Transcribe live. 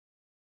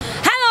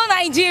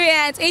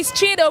Nigerians, it's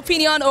Street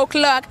Opinion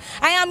O'Clock.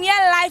 I am here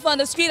live on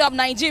the street of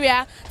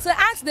Nigeria to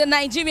ask the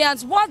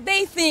Nigerians what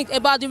they think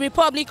about the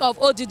Republic of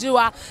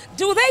Oduduwa.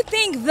 Do they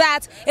think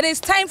that it is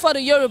time for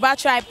the Yoruba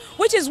tribe,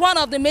 which is one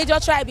of the major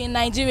tribes in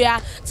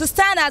Nigeria, to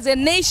stand as a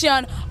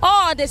nation,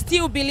 or they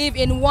still believe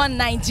in one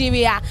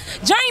Nigeria?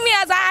 Join me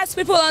as I ask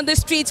people on the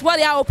streets what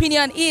their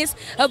opinion is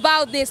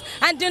about this.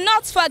 And do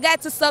not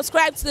forget to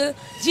subscribe to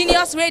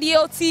Genius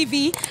Radio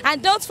TV,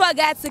 and don't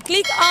forget to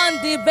click on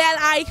the bell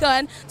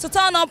icon to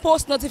turn on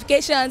post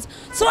notifications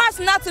so as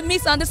not to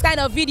miss on this kind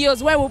of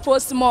videos when we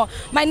post more.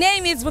 My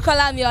name is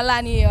Bukola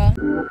Miolani.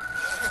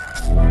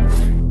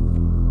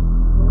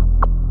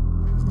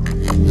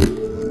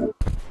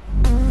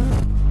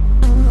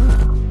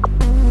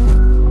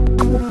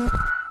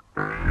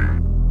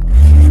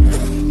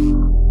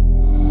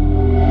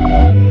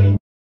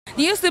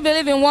 Do you still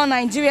believe in one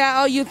Nigeria,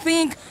 or you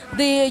think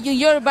the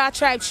Yoruba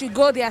tribe should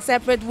go their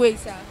separate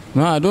ways, sir?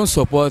 No, I don't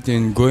support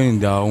in going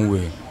their own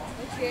way.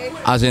 Okay.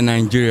 As a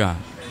Nigerian,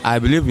 I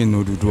believe in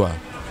Oduduwa,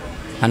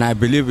 and I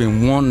believe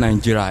in one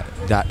Nigeria,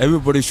 that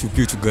everybody should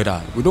be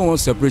together. We don't want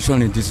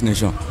separation in this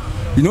nation.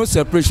 You know,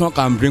 separation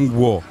can bring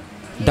war.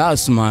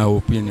 That's my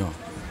opinion.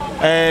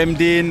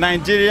 The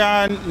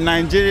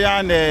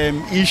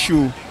Nigerian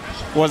issue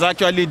was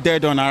actually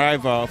dead on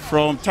arrival.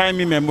 From time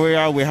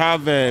immemorial, we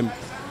have a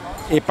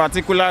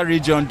particular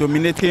region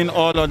dominating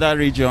all other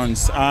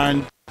regions,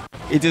 and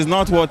it is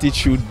not what it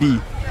should be.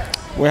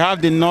 We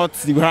have the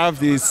north, we have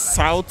the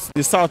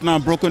south now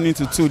broken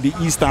into two, the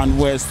east and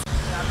west,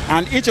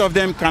 and each of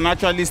them can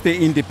actually stay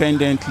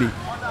independently.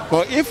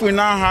 But if we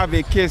now have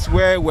a case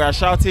where we are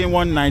shouting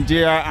one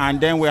Nigeria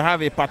and then we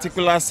have a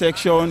particular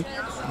section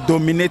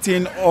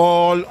dominating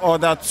all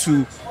other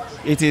two,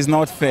 it is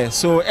not fair.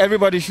 So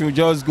everybody should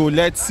just go.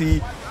 Let's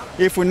see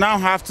if we now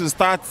have to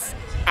start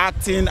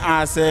acting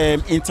as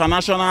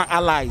international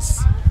allies.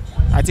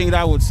 I think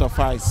that would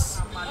suffice.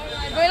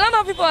 But a lot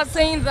of people are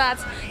saying that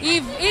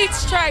if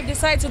each tribe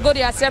decides to go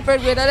their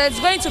separate way, that there's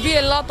going to be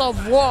a lot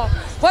of war.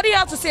 What do you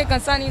have to say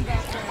concerning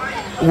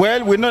that?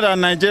 Well, we know that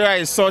Nigeria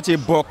is such a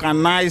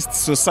balkanized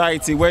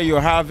society where you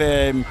have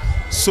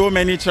so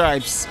many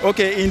tribes.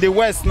 Okay, in the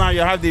west now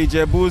you have the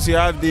Ijebus, you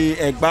have the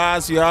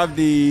Egbas, you have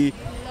the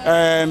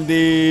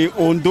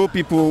Ondo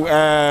people,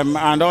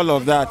 and all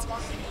of that.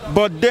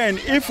 But then,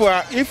 if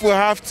we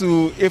have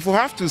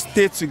to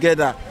stay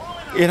together,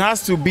 it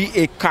has to be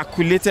a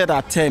calculated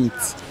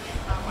attempt.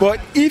 But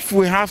if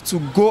we have to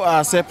go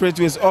our separate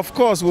ways, of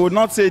course, we would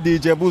not say the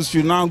Ijebus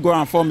should now go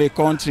and form a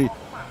country.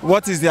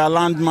 What is their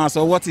landmass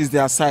or what is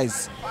their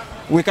size?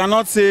 We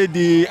cannot say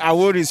the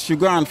Aworis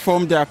should go and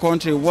form their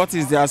country. What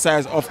is their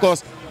size? Of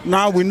course,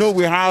 now we know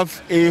we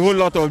have a whole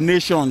lot of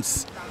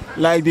nations.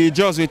 Like the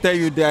Jaws will tell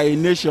you they are a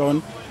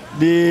nation.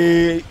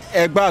 The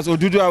Egbas,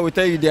 Oduduwa will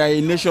tell you they are a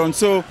nation.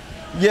 So,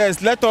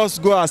 yes, let us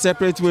go our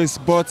separate ways,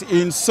 but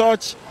in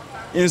such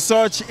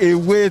a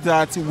way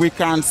that we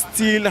can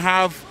still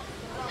have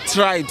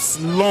tribes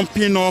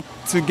lumping up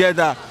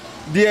together.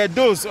 The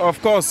Edos,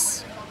 of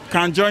course,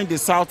 can join the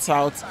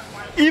South-South.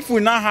 If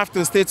we now have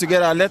to stay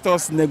together, let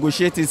us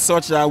negotiate it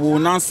such that we will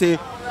now say,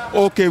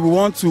 okay, we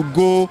want to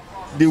go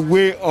the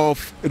way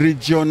of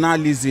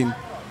regionalism.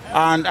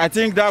 And I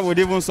think that would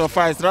even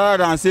suffice,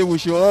 rather than say we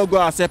should all go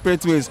our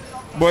separate ways.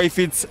 But if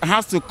it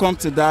has to come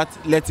to that,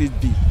 let it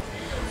be.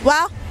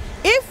 Well,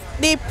 if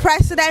the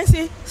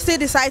presidency still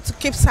decides to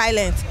keep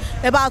silent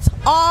about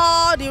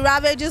all the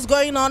ravages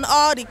going on,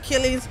 all the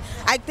killings,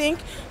 I think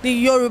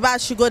the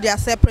Yorubas should go their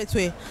separate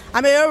way.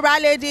 I'm a Yoruba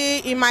lady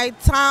in my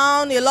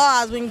town. A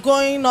lot has been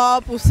going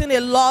up. We've seen a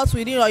lot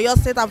within Oyo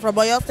State and from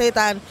Oyo State,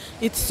 and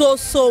it's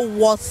so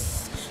worse.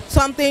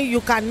 Something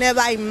you can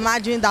never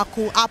imagine that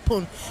could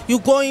happen. You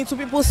go into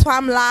people's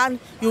farmland,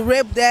 you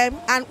rape them,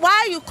 and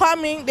while you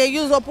coming, they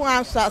use open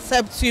arms to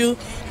accept you,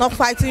 not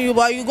fighting you,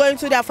 but you go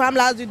into their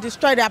farmlands, you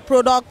destroy their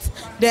products,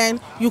 then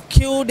you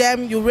kill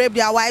them, you rape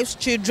their wives,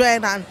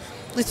 children, and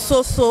it's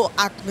so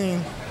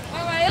happening.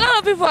 A lot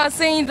of people are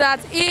saying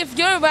that if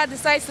Yoruba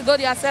decides to go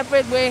their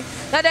separate way,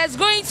 that there's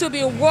going to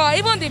be war.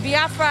 Even the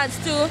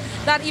Biafrans too,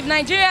 that if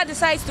Nigeria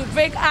decides to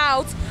break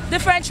out,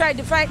 different tribe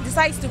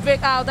decides to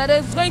break out, that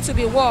there's going to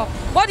be war.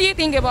 What do you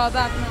think about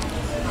that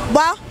now?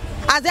 Well,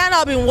 has there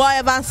not been war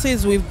ever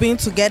since we've been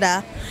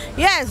together?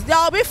 Yes, there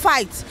will be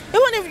fights.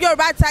 Even if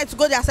Yoruba decides to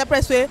go their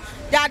separate way,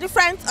 there are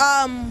different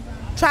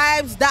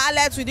tribes,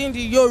 dialects within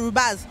the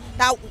Yorubas.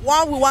 That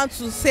one we want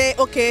to say,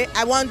 okay,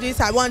 I want this,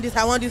 I want this,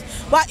 I want this.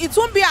 But it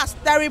won't be as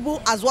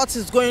terrible as what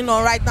is going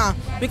on right now,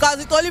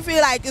 because it only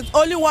feels like it's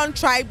only one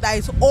tribe that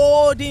is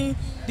holding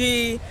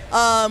the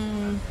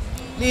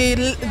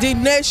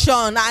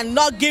nation and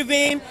not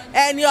giving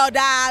any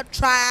other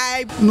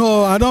tribe.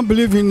 No, I don't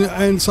believe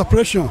in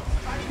separation.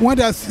 When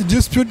there's a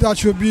dispute, that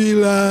should be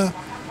a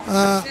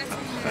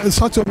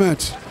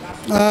settlement.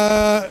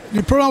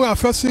 The problem we are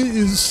facing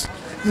is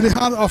in the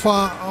hands of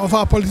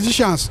our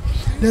politicians.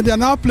 They are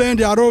now playing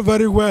their role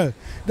very well.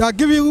 They are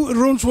giving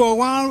room for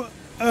one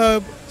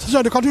section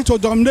of the country to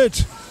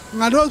dominate.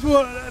 And those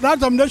people, that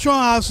domination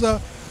has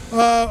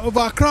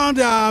overcrowned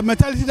their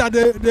mentality that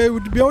they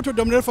would be able to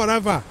dominate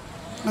forever.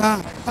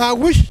 I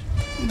wish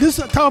this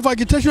type of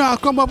agitation had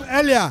come up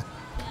earlier.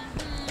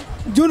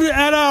 During the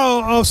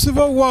era of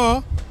civil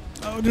war,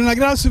 the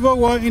Nigerian civil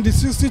war in the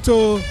 60s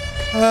to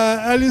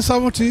early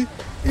 70s,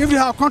 if they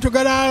had come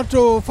together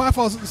to fight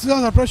for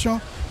citizen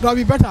separation, that would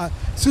be better.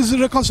 Since the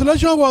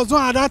reconciliation was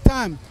done at that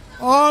time,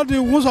 all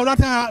the wounds of that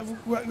time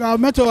are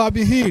meant to have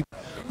been healed.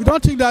 We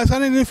don't think there's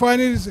any need for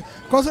any,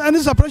 because any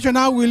separation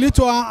now will lead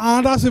to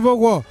another civil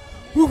war.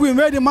 We will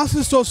make the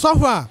masses to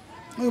suffer.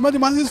 We make the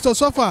masses to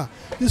suffer.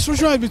 The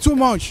situation will be too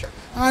much.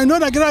 I know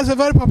Nigeria is a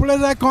very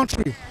populated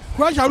country.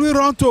 Where shall we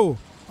run to?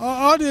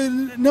 All the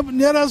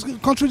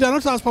nearest countries are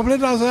not as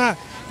populated as that.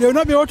 They will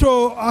not be able to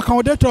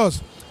accommodate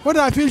us. What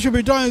I feel should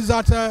be done is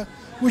that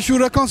we should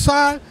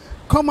reconcile,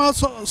 come out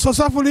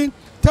successfully,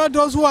 tell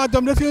those who are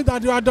dominating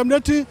that you are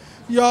dominating,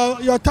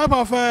 your type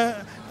of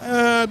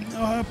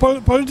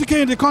politics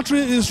in the country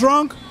is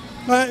wrong.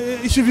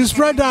 It should be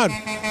spread out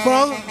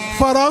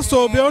for us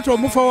to be able to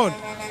move forward,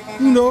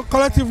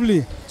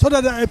 collectively, so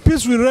that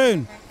peace will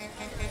reign.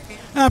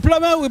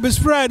 Employment will be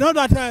spread. Not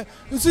that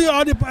you see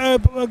all the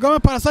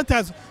government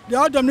parasites, they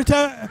are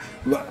dominated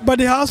by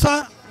the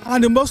Hausa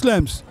and the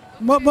Muslims.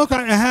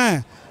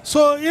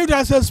 So if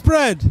there's a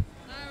spread,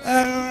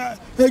 a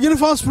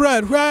uniform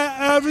spread where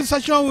every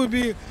section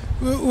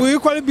will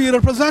equally be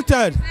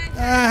represented,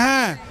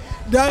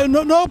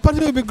 no party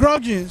will be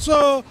grudging.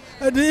 So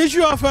the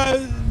issue of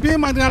being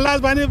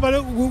marginalized by anybody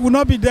will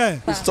not be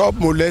there. Stop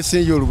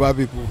molesting Yoruba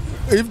people.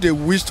 If they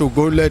wish to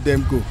go, let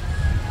them go.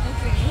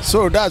 Okay.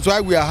 So that's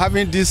why we are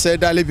having these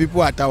elderly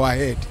people at our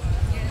head.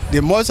 They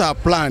must have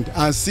planned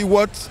and see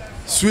what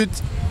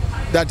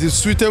that is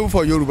suitable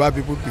for Yoruba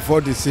people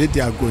before they say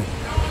they are going.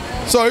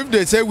 So if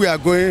they say we are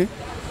going,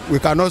 we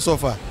cannot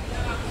suffer.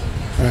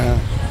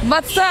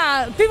 But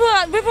sir,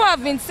 people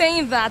have been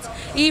saying that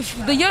if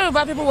the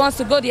Yoruba people wants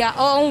to go their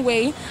own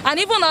way, and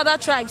even other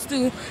tribes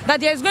too, that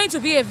there is going to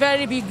be a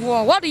very big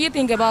war. What do you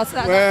think about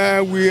that?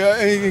 Well, we are,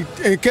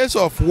 in case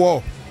of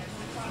war,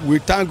 we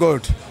thank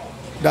God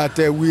that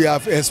we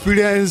have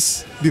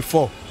experienced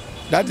before.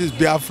 That is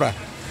Biafra.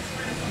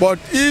 But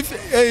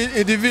if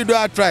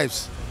individual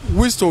tribes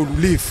wish to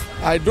live,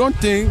 I don't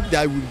think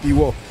there will be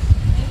war.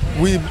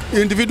 We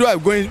individuals are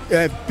going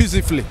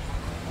peacefully,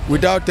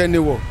 without any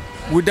war,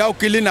 without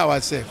killing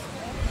ourselves.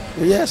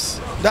 Yes,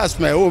 that's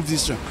my own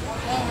vision.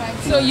 All right.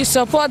 So you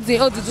support the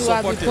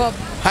Oduduwa Republic?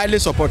 Highly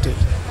supported.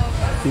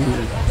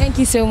 Thank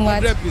you so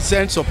much.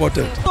 100%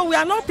 supported. So we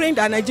are not praying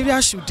that Nigeria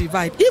should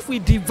divide. If we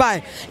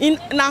divide, in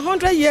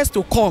 100 years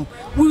to come,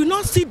 we will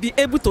not still be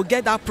able to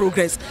get that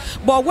progress.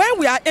 But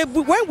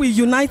when we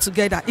unite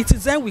together, it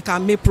is then we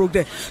can make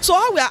progress. So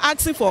all we are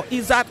asking for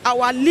is that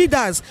our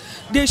leaders,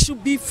 they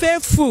should be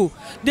faithful.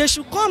 They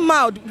should come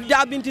out. They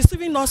have been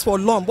deceiving us for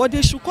long, but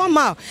they should come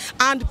out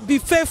and be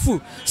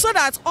faithful, so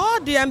that all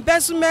the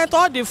embezzlement,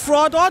 all the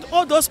fraud,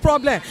 all those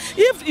problems,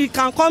 if it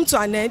can come to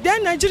an end,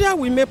 then Nigeria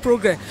will make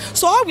progress.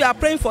 So all we are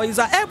praying for is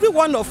that every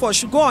one of us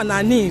should go on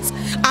our knees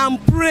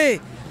and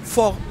pray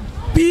for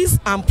peace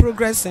and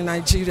progress in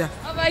Nigeria.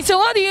 All right, so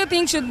what do you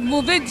think should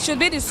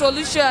be the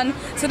solution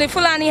to the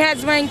Fulani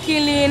herdsmen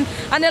killing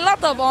and a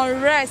lot of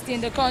unrest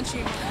in the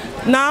country?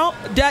 Now,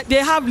 they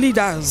have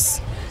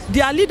leaders.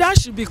 Their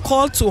leaders should be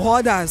called to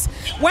orders.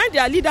 When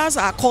their leaders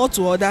are called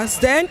to orders,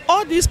 then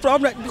all these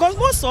problems, because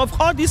most of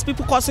all these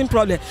people causing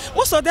problems,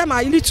 most of them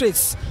are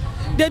illiterates.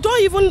 They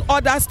don't even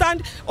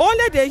understand,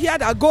 only they hear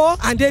that go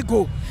and they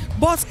go.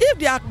 But if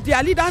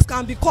their leaders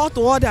can be called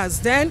to orders,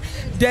 then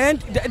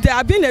they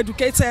are being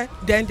educated,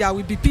 then there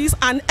will be peace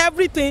and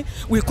everything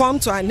will come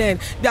to an end.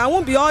 There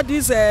won't be all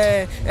this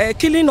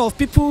killing of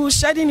people,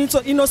 shedding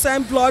into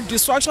innocent blood,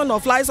 destruction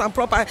of lives and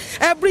property.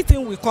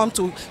 Everything will come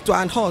to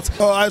an halt.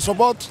 I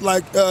support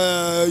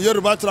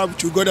Yoruba tribe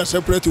to go their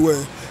separate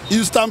way.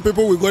 Eastern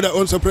people will go their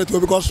own separate way,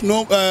 because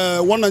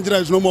one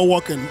Nigeria is no more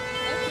working.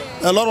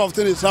 A lot of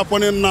things is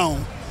happening now.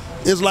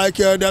 It's like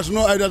there's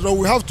no idea, so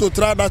we have to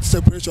try that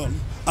separation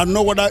and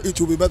know whether it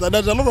will be better.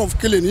 There's a lot of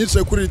killing,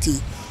 insecurity,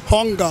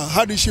 hunger,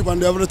 hardship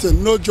and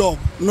everything. No job,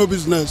 no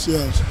business,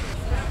 yes.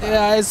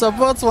 Yeah, I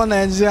support one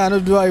Nigeria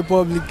and Oduduwa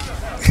Republic.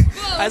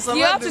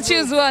 You have to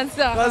choose one,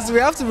 sir. Because we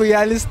have to be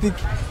realistic.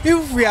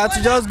 If we are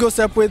to just go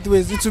separate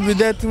ways, it will be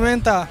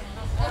detrimental.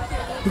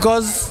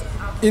 Because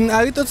in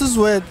Aristotele's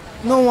word,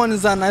 no one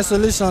is an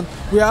isolation.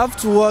 We have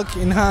to work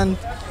in hand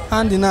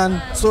in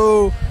hand.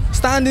 So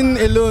standing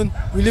alone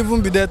will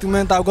even be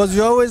detrimental, because we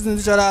always need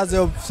each other's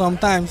help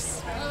sometimes.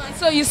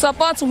 So you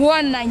support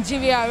one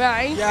Nigeria,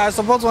 right? Yeah, I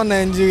support one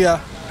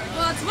Nigeria.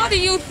 But what do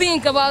you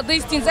think about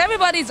these things?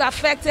 Everybody is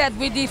affected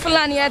with the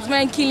Fulani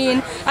herdsmen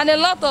killing and a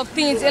lot of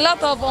things, a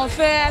lot of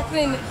unfair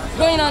things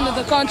going on in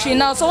the country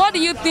now. So what do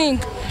you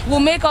think will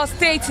make us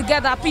stay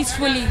together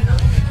peacefully?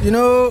 You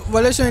know,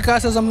 Valation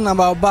said something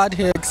about bad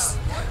eggs.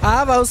 I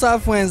have also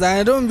friends and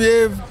I don't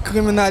behave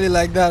criminally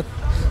like that.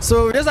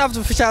 So we just have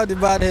to fish out the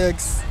bad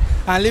eggs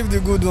and leave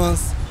the good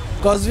ones.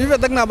 Because if we're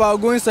talking about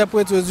going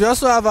separate ways, we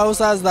also have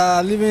Hausas that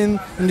are living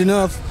in the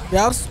north. We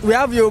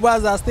have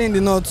Yorubas that stay in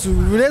the north too.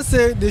 We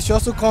say they should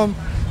also come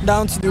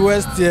down to the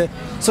west here.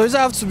 So we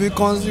have to be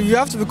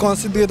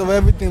considerate of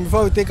everything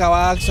before we take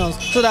our actions,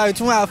 so that it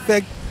won't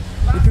affect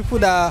the people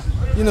that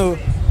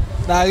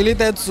that are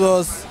related to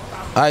us.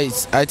 I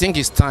think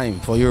it's time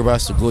for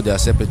Yorubas to go their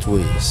separate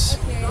ways,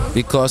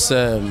 because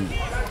there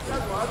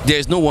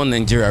is no one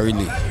Nigeria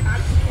really.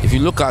 If you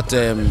look at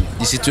the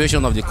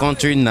situation of the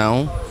country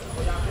now,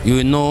 you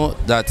will know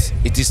that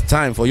it is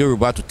time for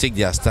Yoruba to take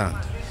their stand.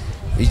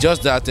 It's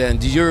just that the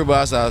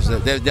Yorubas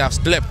they have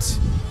slept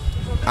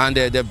and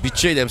they've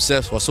betrayed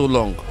themselves for so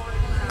long.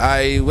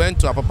 I went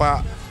to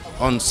Apapa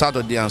on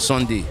Saturday and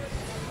Sunday.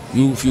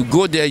 If you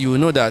go there, you will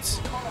know that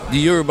the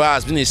Yoruba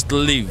has been a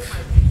slave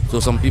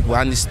to some people,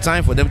 and it's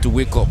time for them to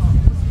wake up,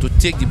 to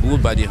take the bull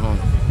by the horn.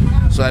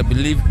 So I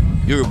believe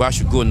Yoruba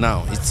should go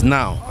now. It's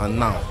now and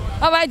now.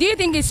 All right, do you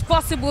think it's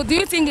possible? Do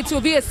you think it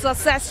will be a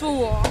successful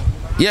war?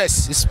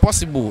 Yes, it's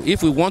possible.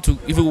 If we want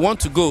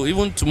to go,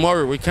 even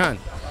tomorrow we can.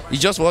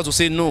 It's just for us to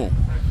say no.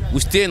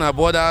 We stay in our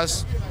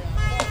borders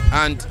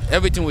and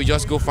everything will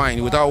just go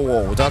fine without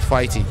war, without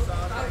fighting.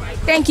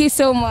 Thank you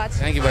so much.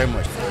 Thank you very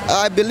much.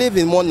 I believe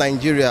in more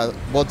Nigeria,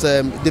 but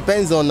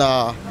depends on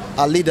our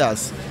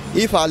leaders.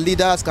 If our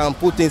leaders can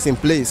put things in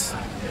place,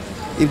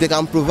 if they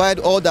can provide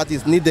all that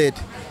is needed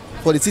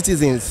for the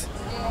citizens,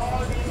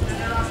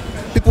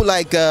 people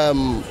like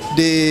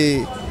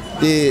the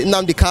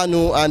Nnamdi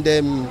Kanu and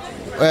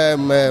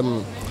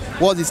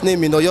what's his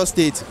name in Oyo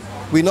State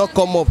will not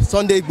come up.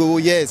 Sunday Igboho,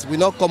 yes, will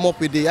not come up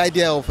with the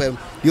idea of the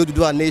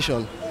Oduduwa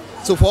nation.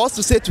 So for us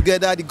to stay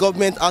together, the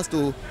government has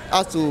to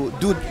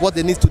do what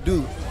they need to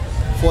do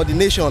for the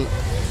nation.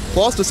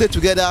 For us to stay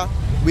together,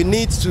 we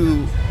need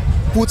to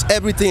put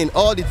everything,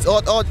 all the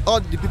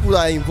people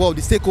that are involved,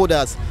 the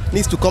stakeholders,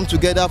 needs to come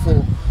together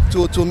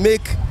to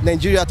make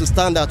Nigeria to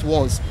stand at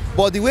once.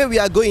 But the way we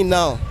are going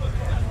now,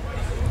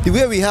 the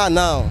way we are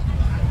now,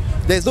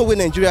 there's no way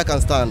Nigeria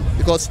can stand,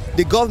 because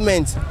the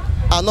government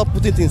are not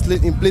putting things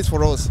in place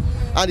for us,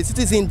 and the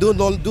citizens do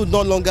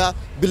no longer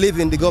believe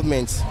in the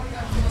government.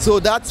 So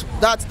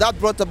that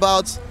brought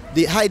about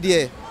the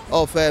idea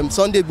of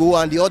Sunday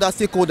Igboho and the other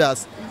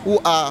stakeholders who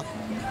are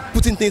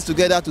putting things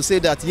together to say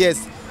that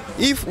yes,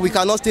 if we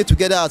cannot stay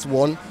together as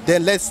one,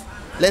 then let's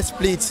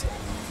split.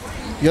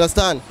 You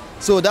understand?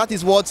 So that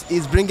is what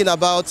is bringing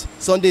about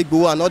Sunday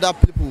Igboho and other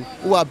people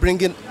who are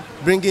bringing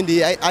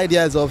the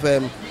ideas of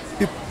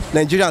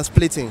Nigerian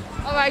splitting.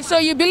 All right, so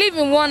you believe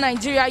in one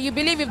Nigeria. You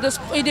believe if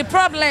the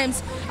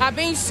problems are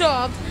being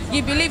solved,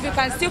 you believe you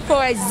can still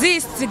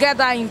coexist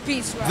together in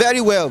peace, right?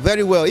 Very well,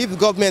 very well. If the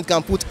government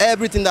can put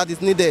everything that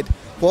is needed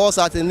for us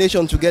as a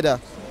nation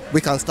together, we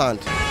can stand.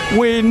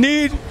 We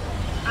need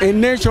a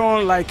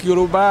nation like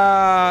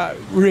Yoruba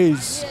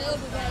race,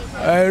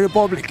 a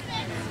republic.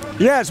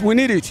 Yes, we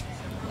need it.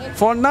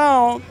 For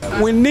now,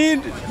 we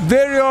need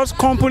various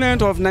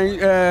components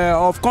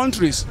of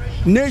countries,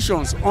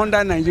 nations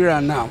under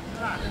Nigeria now,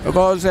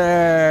 because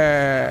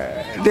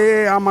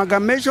the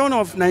amalgamation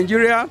of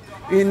Nigeria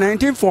in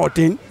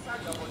 1914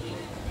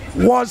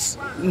 was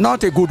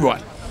not a good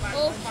one.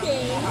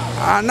 Okay.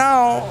 And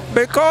now,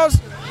 because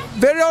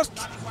various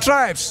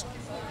tribes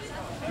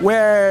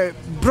were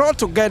brought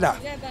together,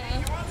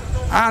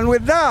 and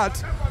with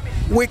that,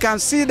 we can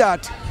see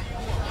that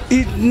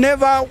it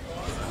never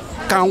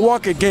can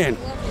work again,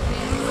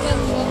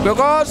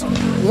 because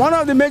one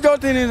of the major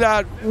things is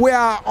that we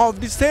are of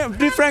the same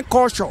different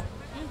culture,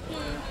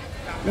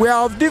 we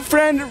are of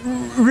different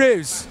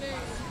race,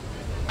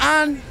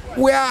 and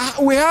we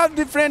have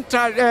different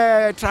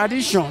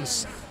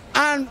traditions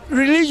and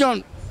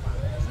religion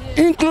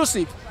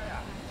inclusive.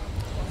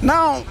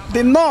 Now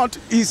the north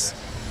is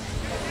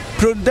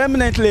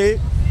predominantly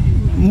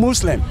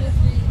Muslim,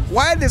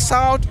 while the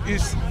south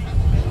is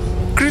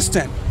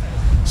Christian.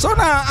 So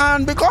now,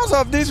 and because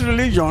of this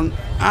religion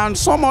and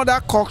some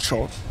other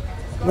culture,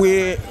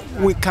 we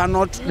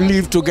cannot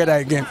live together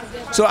again.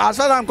 So as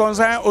far as I'm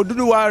concerned,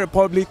 Oduduwa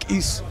Republic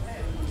is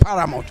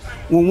paramount.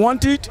 We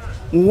want it.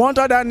 We want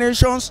other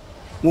nations.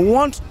 We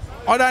want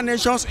other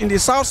nations in the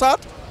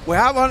south. We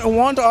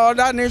want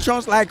other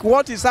nations like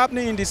what is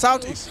happening in the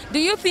southeast. Do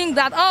you think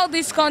that all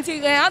these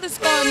countries, all these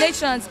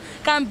nations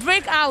can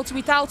break out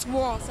without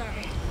war, sir?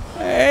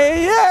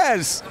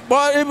 Yes,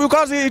 but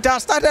because it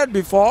has started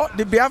before,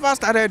 the Biafra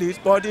started it,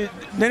 but they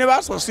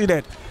never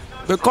succeeded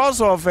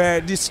because of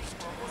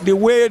the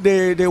way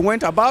they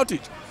went about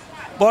it.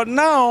 But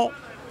now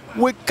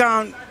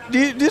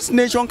this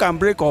nation can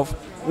break off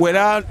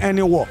without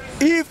any war.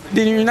 If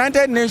the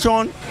United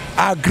Nations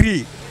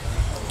agree,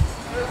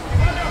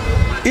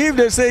 if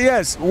they say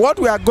yes, what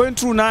we are going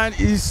through now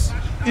is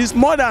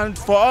more than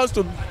for us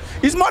to,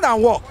 it's more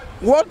than war.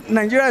 What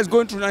Nigeria is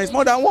going through now is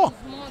more than war.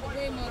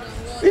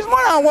 It's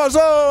more than war.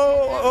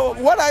 So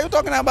what are you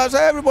talking about? So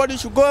everybody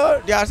should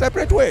go their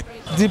separate way.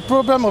 The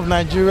problem of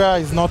Nigeria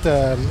is not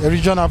a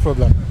regional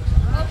problem.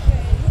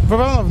 The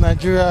problem of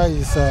Nigeria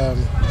is a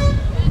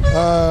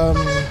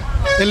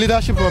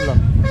leadership problem,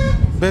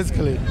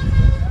 basically,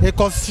 a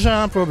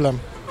constitutional problem.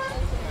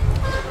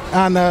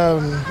 And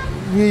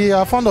we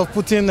are fond of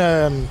putting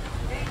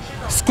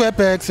square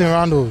pegs in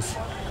round holes.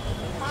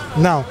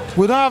 Now,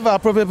 we don't have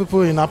appropriate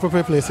people in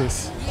appropriate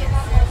places.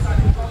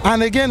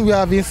 And again, we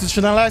have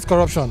institutionalized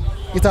corruption.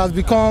 It has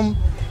become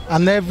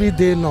an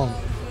everyday norm.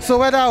 So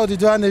whether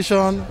Oduduwa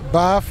Nation,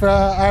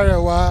 Biafra,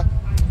 Arewa,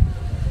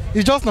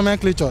 it's just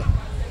nomenclature.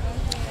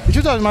 The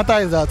truth of the matter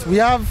is that we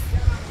have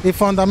a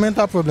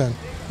fundamental problem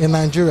in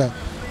Nigeria.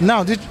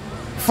 Now, the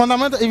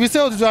fundamental, if you say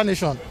Oduduwa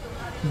Nation,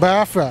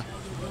 Biafra,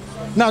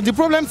 now the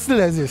problem still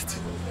exists.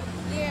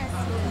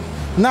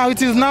 Yes. Now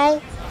it is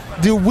now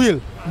the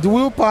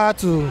willpower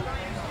to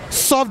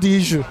solve the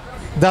issue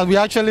that we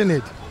actually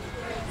need,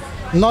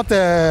 not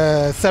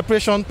a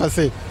separation per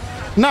se.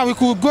 Now we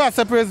could go our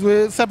separate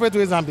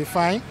ways and be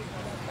fine,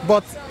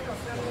 but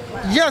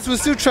yes, we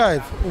still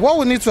thrive. What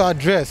we need to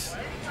address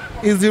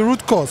is the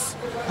root cause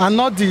and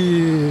not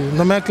the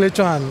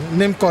nomenclature and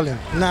name calling.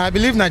 Now I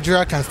believe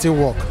Nigeria can still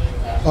work.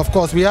 Of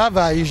course, we have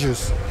our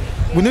issues.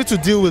 We need to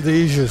deal with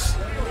the issues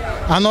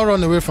and not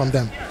run away from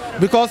them.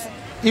 Because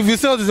if you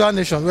say Oduduwa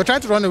Nation, we're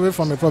trying to run away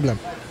from a problem.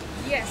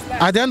 Yes,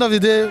 at the end of the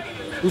day,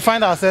 we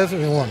find ourselves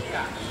in one.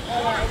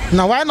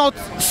 Now, why not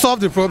solve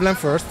the problem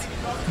first?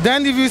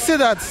 Then if you see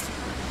that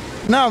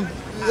now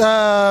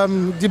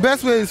the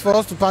best way is for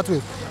us to part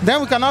with,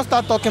 then we can now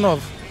start talking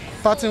of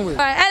parting with.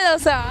 Hello,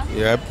 sir.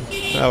 Yep.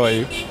 How are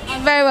you?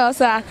 I'm very well,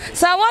 sir.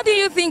 So what do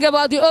you think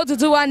about the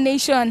Oduduwa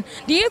Nation?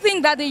 Do you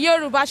think that the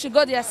Yoruba should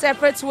go their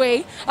separate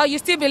way, or you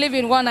still believe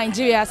in one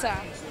Nigeria, sir?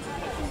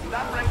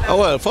 Oh,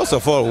 well, first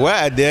of all,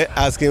 why are they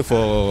asking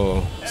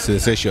for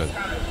secession?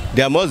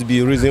 There must be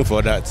a reason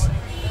for that.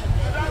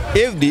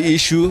 If the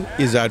issue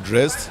is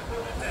addressed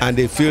and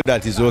they feel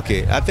that it's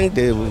okay, I think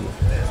they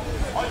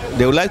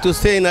would like to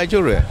stay in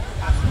Nigeria.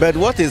 But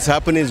what is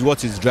happening is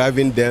what is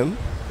driving them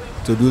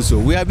to do so.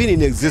 We have been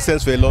in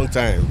existence for a long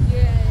time.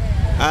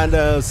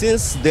 And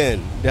since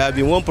then, there have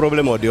been one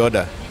problem or the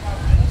other.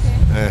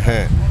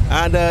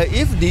 And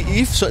if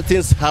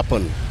things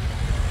happen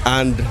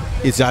and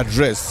it's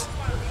addressed,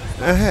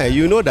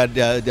 you know that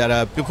there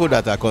are people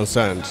that are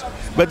concerned.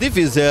 But if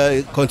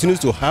it continues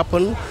to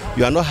happen,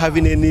 you are not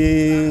having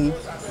any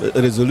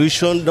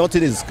resolution,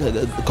 nothing is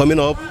coming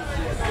up,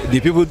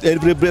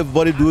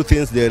 everybody do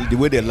things the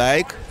way they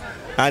like,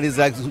 and it's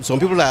like some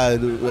people are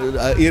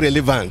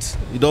irrelevant.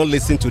 You don't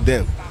listen to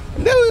them.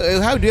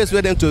 Then how do you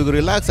expect them to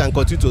relax and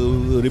continue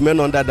to remain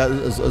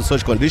under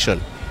such condition?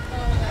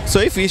 So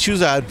if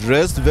issues are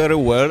addressed very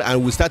well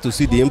and we start to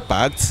see the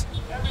impact,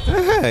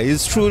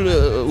 it's true,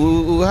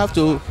 we have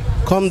to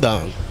calm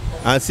down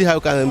and see how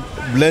we can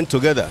blend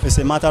together. It's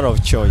a matter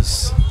of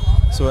choice.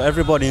 So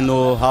everybody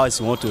knows how it's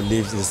want to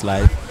live this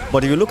life.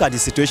 But if you look at the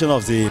situation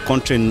of the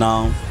country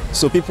now,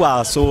 so people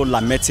are so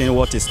lamenting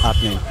what is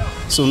happening.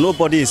 So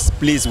nobody is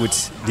pleased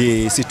with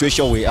the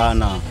situation we are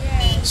now.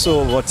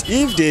 So what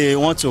if they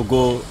want to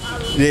go,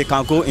 they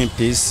can go in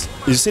peace.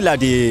 You see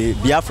like the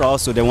Biafra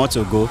also, they want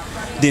to go.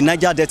 The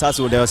Niger Delta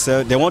also,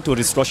 they want to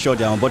restructure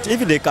them. But if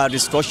they can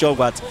restructure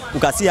what, we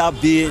can see how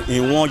be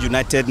in one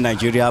united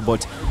Nigeria,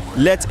 but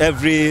let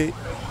every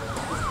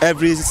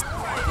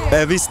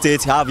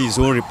state have its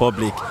own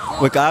republic.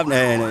 We can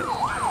have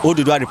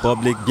Oduduwa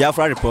Republic,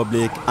 Biafra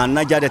Republic, and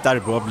Niger Delta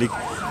Republic,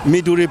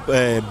 Middle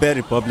Belt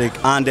Republic,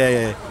 and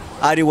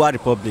Arewa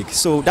Republic.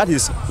 So that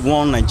is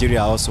one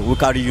Nigeria also. We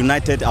can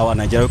reunite our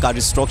Nigeria, we can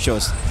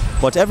restructure,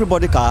 but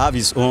everybody can have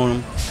his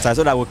own, so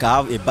that we can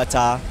have a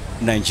better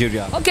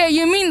Nigeria. Okay,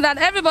 you mean that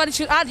everybody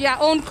should have their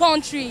own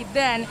country,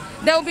 then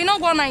there will be no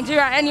one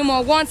Nigeria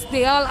anymore once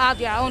they all have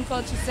their own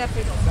country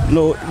separate?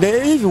 No,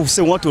 if you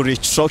say want to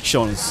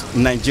restructure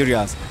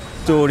Nigeria,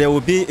 so there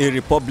will be a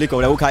republic,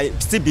 or there will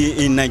still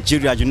be in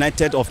Nigeria,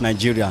 united of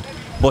Nigeria,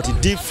 but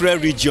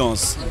different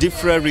regions.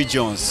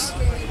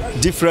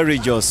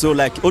 So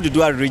like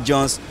Oduduwa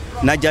regions,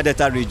 Niger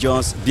Delta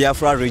regions,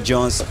 Biafra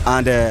regions,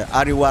 and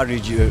Arewa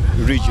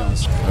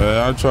regions.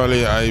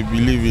 Actually, I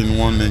believe in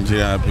one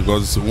Nigeria,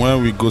 because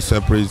when we go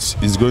separate,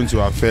 it's going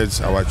to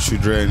affect our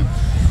children,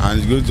 and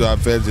it's going to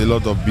affect a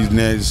lot of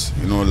business,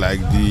 like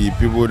the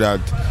people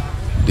that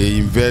they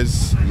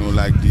invest,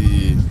 like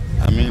the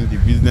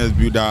business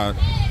builder,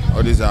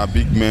 all these are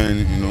big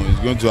men, it's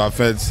going to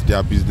affect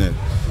their business.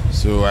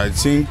 So I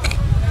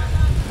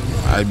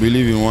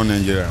believe in one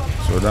Nigeria.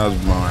 So that's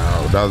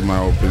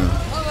my opinion.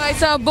 Alright,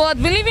 so but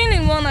believing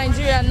in one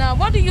Nigeria now,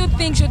 what do you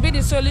think should be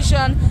the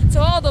solution to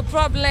all the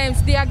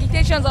problems, the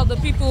agitations of the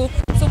people?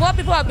 So what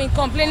people have been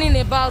complaining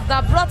about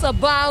that brought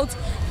about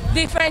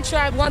different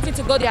tribes wanting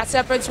to go their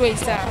separate ways,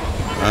 sir?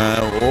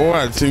 What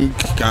I think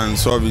can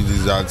solve it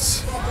is that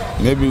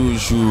maybe we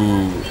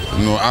should,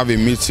 have a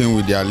meeting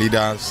with their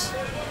leaders.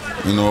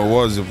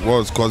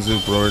 What's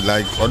causing problem.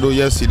 Like, although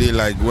yesterday,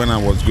 like when I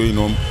was going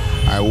home,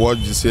 I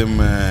watched the same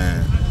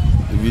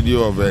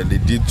video of they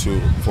did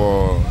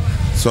for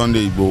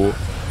Sunday Igbo,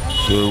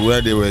 so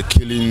where they were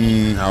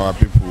killing our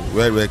people,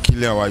 where they were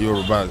killing our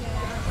Yorubas.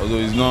 Although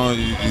it's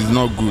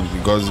not good,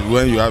 because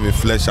when you have a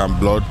flesh and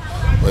blood,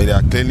 when they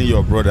are killing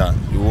your brother,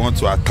 you want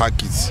to attack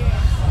it.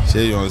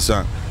 Say you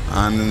understand?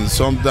 And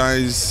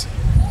sometimes,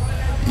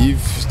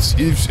 if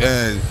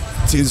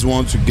things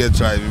want to get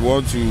right, we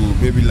want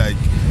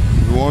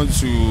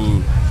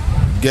to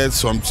get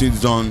some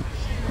things done,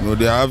 You know,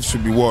 there have to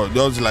be war,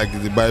 just like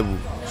the Bible.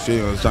 So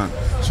you understand?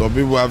 Some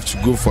people have to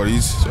go for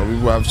it. Some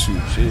people have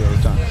to. So you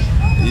understand?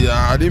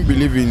 Yeah, I didn't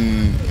believe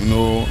in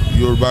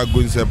Yoruba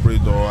going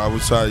separate or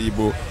Hausa,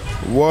 Igbo.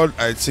 What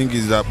I think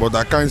is that, but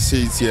I can't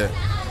say it here.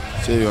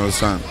 So you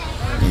understand?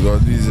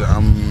 Because this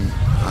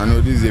I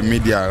know this is a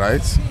media,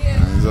 right?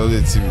 And it's also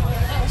a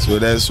TV. So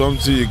there's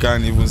something you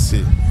can't even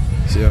say.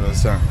 So you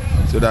understand?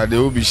 So that they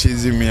will be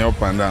chasing me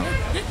up and down.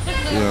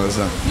 You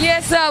understand?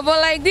 Yes, sir.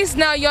 But like this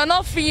now, you're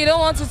not free. You don't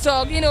want to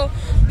talk.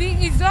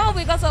 It's all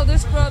because of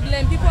this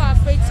problem. People are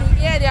afraid to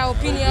hear their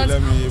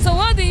opinions. So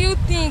what do you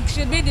think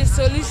should be the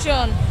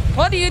solution?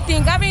 What do you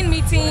think? Having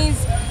meetings,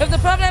 if the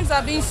problems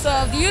are being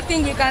solved, do you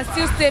think we can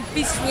still stay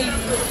peacefully?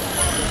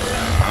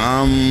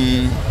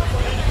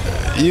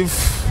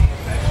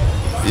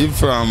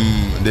 If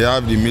they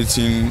have the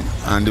meeting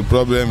and the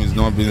problem is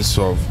not being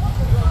solved,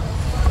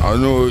 I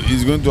know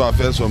it's going to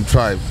affect some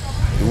tribe.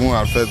 It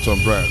won't affect some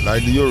tribe.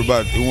 Like the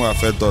Yoruba, it won't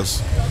affect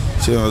us.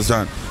 You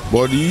understand?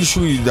 But the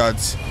issue is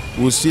that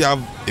we still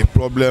have a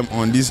problem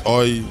on this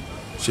oil.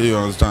 You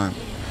understand?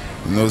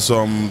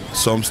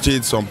 Some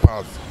states, some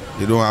parts,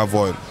 they don't have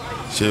oil.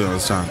 You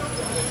understand?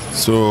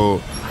 So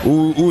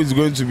who is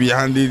going to be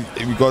handled?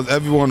 Because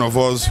every one of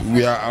us,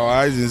 our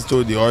eyes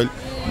install the oil.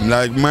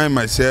 Like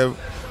myself,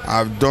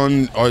 I've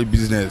done oil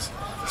business.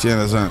 You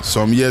understand?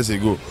 Some years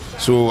ago.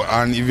 So,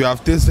 and if you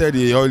have tasted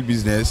the oil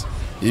business,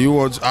 you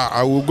want,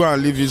 I will go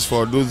and leave it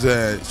for those.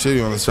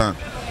 You understand?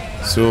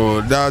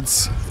 So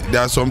there's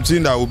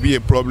something that will be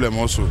a problem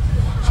also.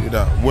 So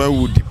that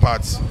when we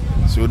depart,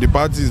 so the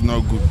party is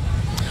not good.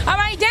 All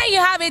right, there you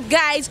have it,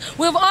 guys.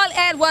 We've all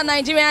heard what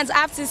Nigerians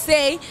have to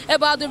say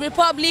about the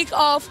Republic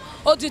of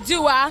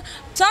Oduduwa.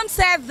 Some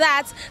said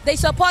that they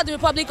support the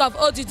Republic of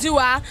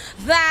Oduduwa,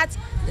 that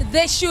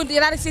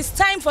it is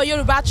time for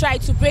Yoruba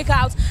tribe to break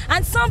out,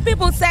 and some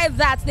people said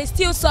that they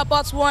still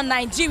support one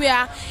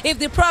Nigeria if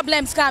the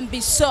problems can be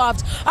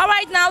solved. All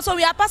right, now, so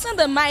we are passing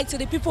the mic to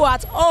the people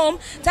at home.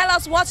 Tell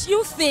us what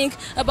you think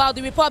about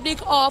the Republic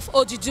of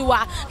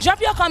Oduduwa. Drop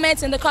your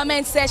comments in the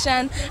comment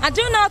section, and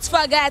do not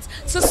forget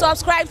to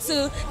subscribe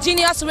to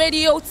Genius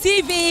Radio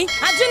TV,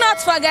 and do not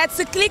forget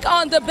to click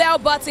on the bell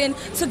button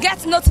to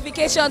get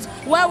notifications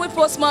when we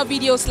post more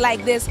videos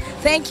like this.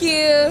 Thank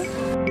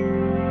you.